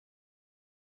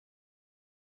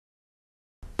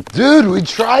Dude, we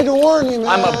tried to warn you, man.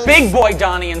 I'm a big boy,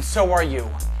 Donnie, and so are you.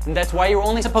 And that's why you're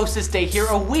only supposed to stay here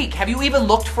a week. Have you even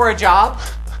looked for a job?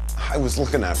 I was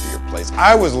looking after your place.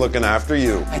 I was looking after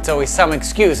you. It's always some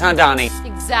excuse, huh, Donnie?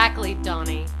 Exactly,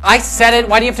 Donnie. I said it.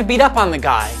 Why do you have to beat up on the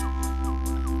guy?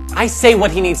 I say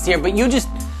what he needs to hear, but you just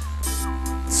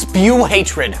spew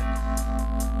hatred.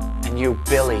 And you,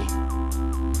 Billy.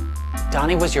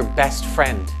 Donnie was your best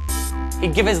friend.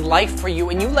 He'd give his life for you,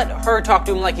 and you let her talk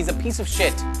to him like he's a piece of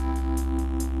shit.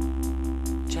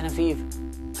 Genevieve,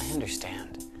 I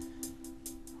understand.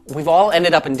 We've all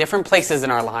ended up in different places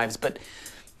in our lives, but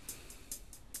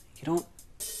you don't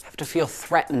have to feel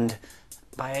threatened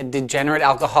by a degenerate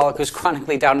alcoholic who's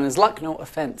chronically down on his luck. No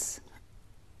offense.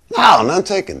 No, none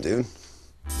taken, dude.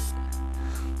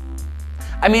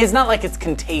 I mean, it's not like it's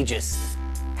contagious.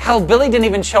 Hell, Billy didn't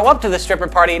even show up to the stripper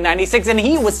party in '96, and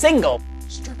he was single.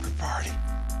 Stripper party.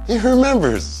 He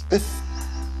remembers.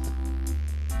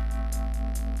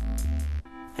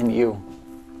 And you.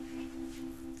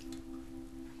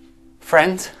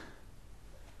 Friends?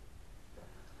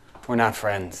 We're not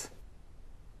friends.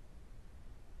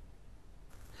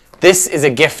 This is a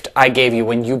gift I gave you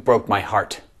when you broke my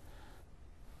heart.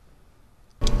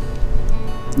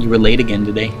 You were late again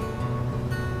today.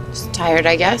 Just tired,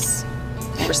 I guess.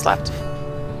 Overslept.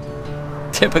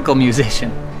 Typical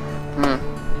musician.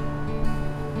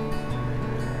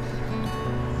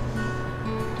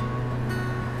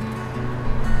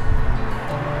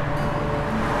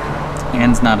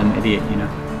 Anne's not an idiot, you know.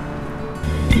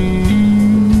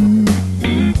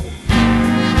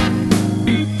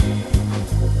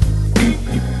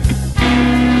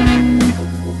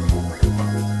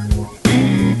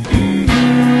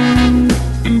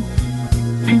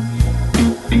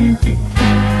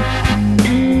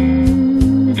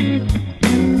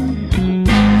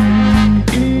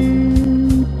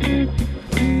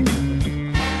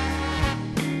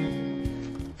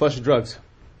 Flush of drugs.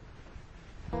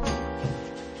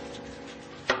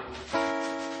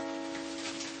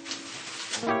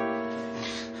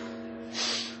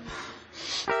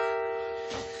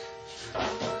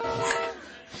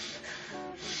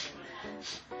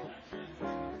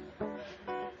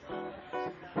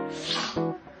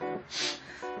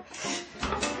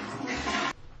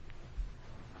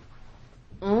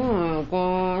 Oh,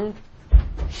 God.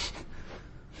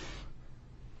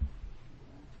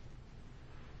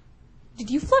 Did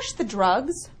you flush the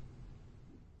drugs?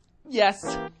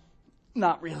 Yes.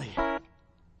 Not really.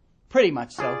 Pretty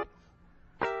much so.